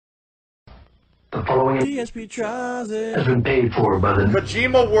The following DSP tries it. has been paid for by the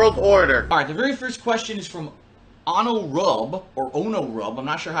Kojima World Order. Alright, the very first question is from Ono Rub, or Ono Rub, I'm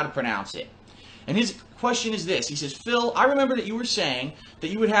not sure how to pronounce it. And his question is this. He says, Phil, I remember that you were saying that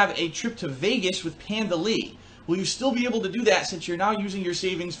you would have a trip to Vegas with Panda Lee. Will you still be able to do that since you're now using your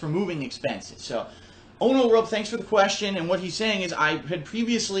savings for moving expenses? So, Ono Rub, thanks for the question. And what he's saying is I had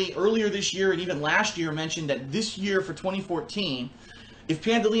previously, earlier this year and even last year, mentioned that this year for 2014, if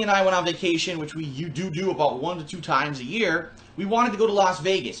Panda Lee and I went on vacation, which we do about 1 to 2 times a year, we wanted to go to Las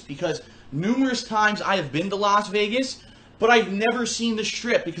Vegas because numerous times I have been to Las Vegas, but I've never seen the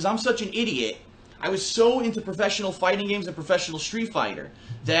Strip because I'm such an idiot. I was so into professional fighting games and professional Street Fighter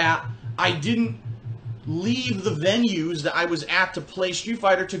that I didn't leave the venues that I was at to play Street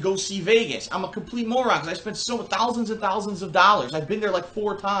Fighter to go see Vegas. I'm a complete moron because I spent thousands and thousands of dollars. I've been there like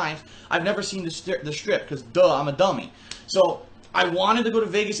 4 times. I've never seen the Strip because, duh, I'm a dummy. So I wanted to go to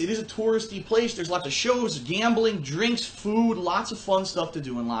Vegas. It is a touristy place. There's lots of shows, gambling, drinks, food, lots of fun stuff to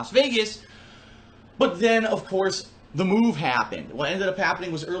do in Las Vegas. But then, of course, the move happened. What ended up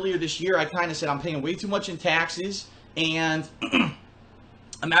happening was earlier this year, I kind of said I'm paying way too much in taxes, and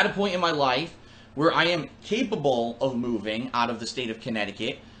I'm at a point in my life where I am capable of moving out of the state of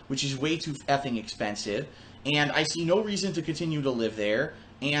Connecticut, which is way too effing expensive, and I see no reason to continue to live there.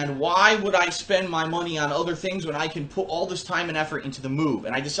 And why would I spend my money on other things when I can put all this time and effort into the move?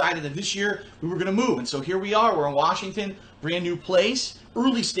 And I decided that this year we were going to move. And so here we are. We're in Washington, brand new place,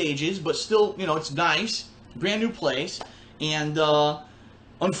 early stages, but still, you know, it's nice, brand new place. And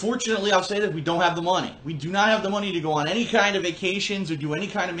unfortunately, I'll say that we don't have the money. We do not have the money to go on any kind of vacations or do any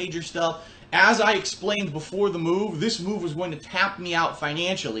kind of major stuff. As I explained before the move, this move was going to tap me out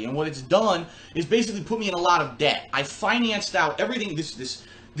financially. And what it's done is basically put me in a lot of debt. I financed out everything, this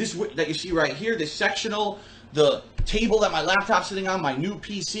that you see right here, this sectional, the table that my laptop's sitting on, my new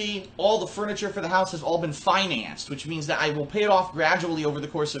PC, all the furniture for the house has all been financed, which means that I will pay it off gradually over the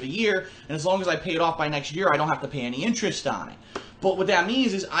course of a year, and as long as I pay it off by next year, I don't have to pay any interest on it. But what that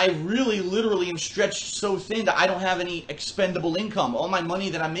means is I really, literally am stretched so thin that I don't have any expendable income. All my money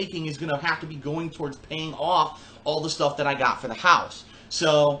that I'm making is going to have to be going towards paying off all the stuff that I got for the house.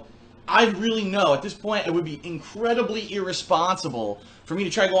 So I really know at this point it would be incredibly irresponsible for me to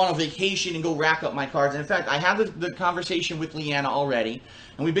try to go on a vacation and go rack up my cards. And in fact, I had the conversation with Leanna already,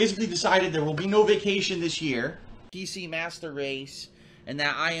 and we basically decided there will be no vacation this year. PC Master Race, and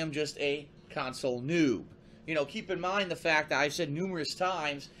that I am just a console noob. You know, keep in mind the fact that I've said numerous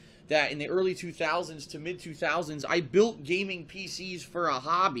times that in the early 2000s to mid-2000s, I built gaming PCs for a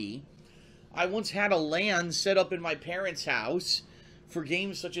hobby. I once had a LAN set up in my parents' house for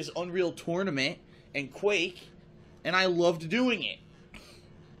games such as Unreal Tournament and Quake, and I loved doing it.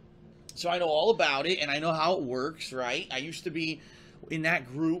 So I know all about it, and I know how it works, right? I used to be in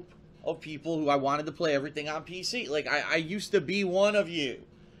that group of people who I wanted to play everything on PC. Like, I used to be one of you.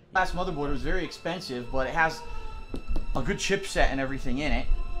 Last motherboard was very expensive, but it has a good chipset and everything in it.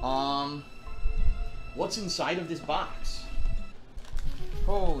 What's inside of this box?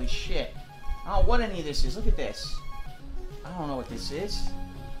 Holy shit. I don't know what any of this is. Look at this. I don't know what this is.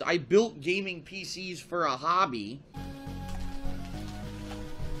 I built gaming PCs for a hobby.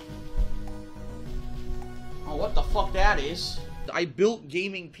 Oh, what the fuck that is. I built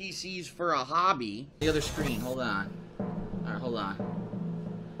gaming PCs for a hobby. The other screen, hold on. Alright, hold on.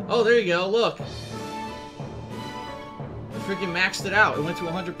 Oh, there you go, look. I freaking maxed it out. It went to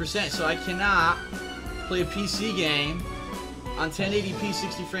 100%, so I cannot play a PC game on 1080p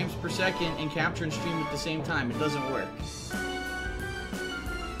 60 frames per second and capture and stream at the same time. It doesn't work.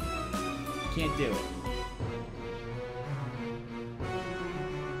 Can't do it.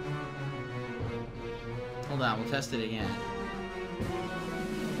 Hold on, we'll test it again.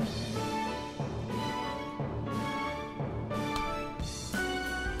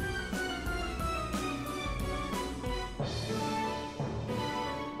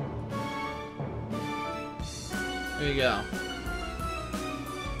 There you go.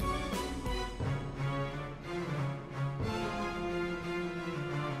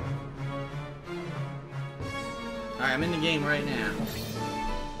 Alright, I'm in the game right now.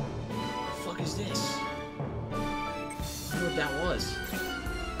 What the fuck is this? I don't know what that was.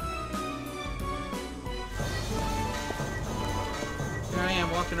 Here I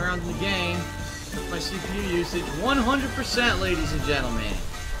am walking around in the game with my CPU usage 100%, ladies and gentlemen.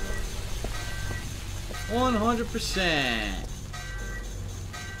 100%.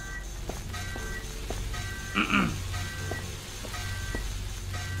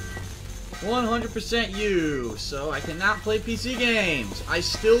 100% you. So I cannot play PC games. I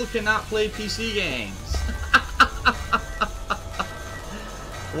still cannot play PC games.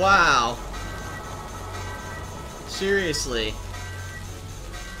 Wow. seriously.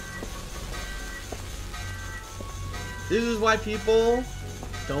 This is why people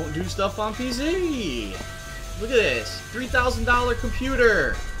don't do stuff on PC. Look at this. $3,000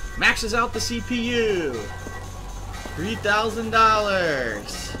 computer. Maxes out the CPU.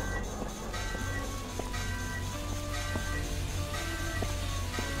 $3,000.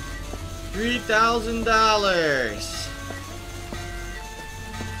 $3,000.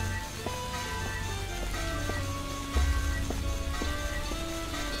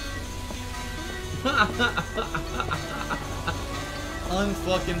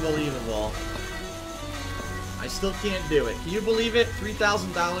 Unfucking believable. I still can't do it. Can you believe it?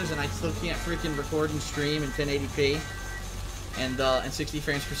 $3,000 and I still can't freaking record and stream in 1080p and 60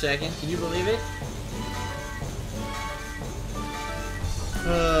 frames per second. Can you believe it?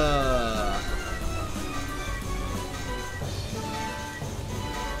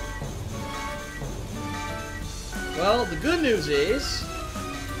 Well, the good news is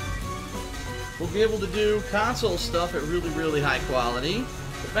we'll be able to do console stuff at really, really high quality.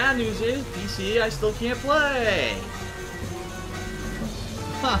 The bad news is, PC, I still can't play.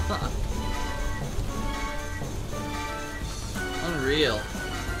 Unreal.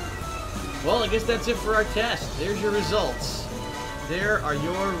 Well, I guess that's it for our test. There's your results. There are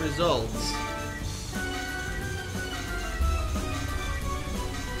your results.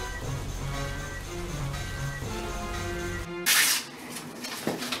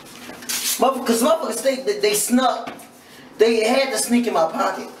 Because motherfuckers think that they snuck. They had to sneak in my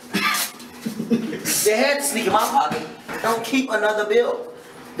pocket. They had to sneak in my pocket. Don't keep another bill.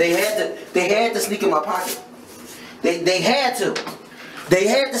 They had to sneak in my pocket. They had to. They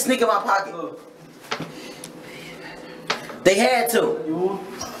had to sneak in my pocket. They had to.